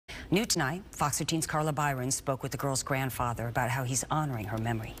New tonight, Fox 13's Carla Byron spoke with the girl's grandfather about how he's honoring her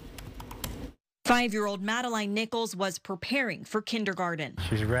memory. 5-year-old Madeline Nichols was preparing for kindergarten.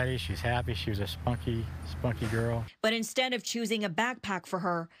 She's ready, she's happy, she was a spunky girl. But instead of choosing a backpack for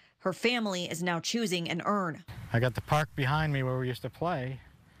her, her family is now choosing an urn. I got the park behind me where we used to play,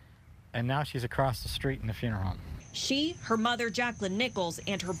 and now she's across the street in the funeral home. She, her mother, Jacqueline Nichols,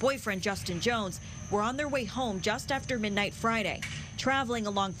 and her boyfriend, Justin Jones, were on their way home just after midnight Friday, traveling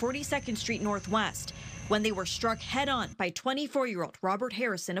along 42nd Street Northwest, when they were struck head-on by 24-year-old Robert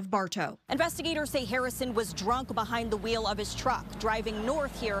Harrison of Bartow. Investigators say Harrison was drunk behind the wheel of his truck, driving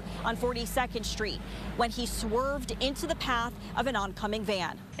north here on 42nd Street, when he swerved into the path of an oncoming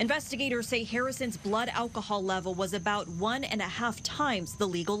van. Investigators say Harrison's blood alcohol level was about 1.5 times the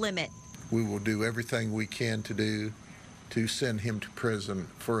legal limit. We will do everything we can to send him to prison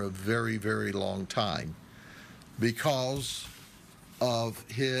for a very, very long time because of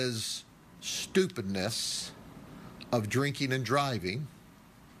his stupidness of drinking and driving.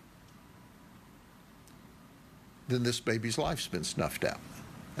 Then this baby's life's been snuffed out,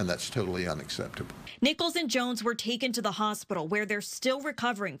 and that's totally unacceptable. Nichols and Jones were taken to the hospital where they're still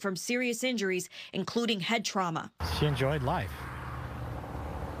recovering from serious injuries, including head trauma. She enjoyed life.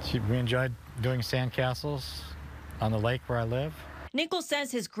 We enjoyed doing sandcastles on the lake where I live. Nichols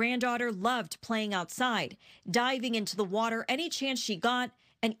says his granddaughter loved playing outside, diving into the water any chance she got,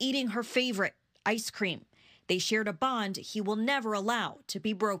 and eating her favorite, ice cream. They shared a bond he will never allow to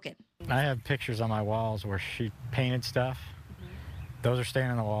be broken. I have pictures on my walls where she painted stuff. Those are staying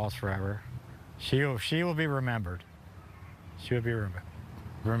on the walls forever. She will be remembered. She will be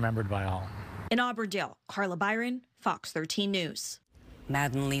remembered by all. In Auburndale, Carla Byron, Fox 13 News.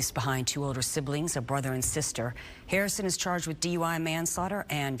 Madeline leaves behind 2 older siblings, a brother and sister. Harrison is charged with DUI manslaughter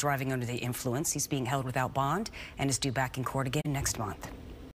and driving under the influence. He's being held without bond and is due back in court again next month.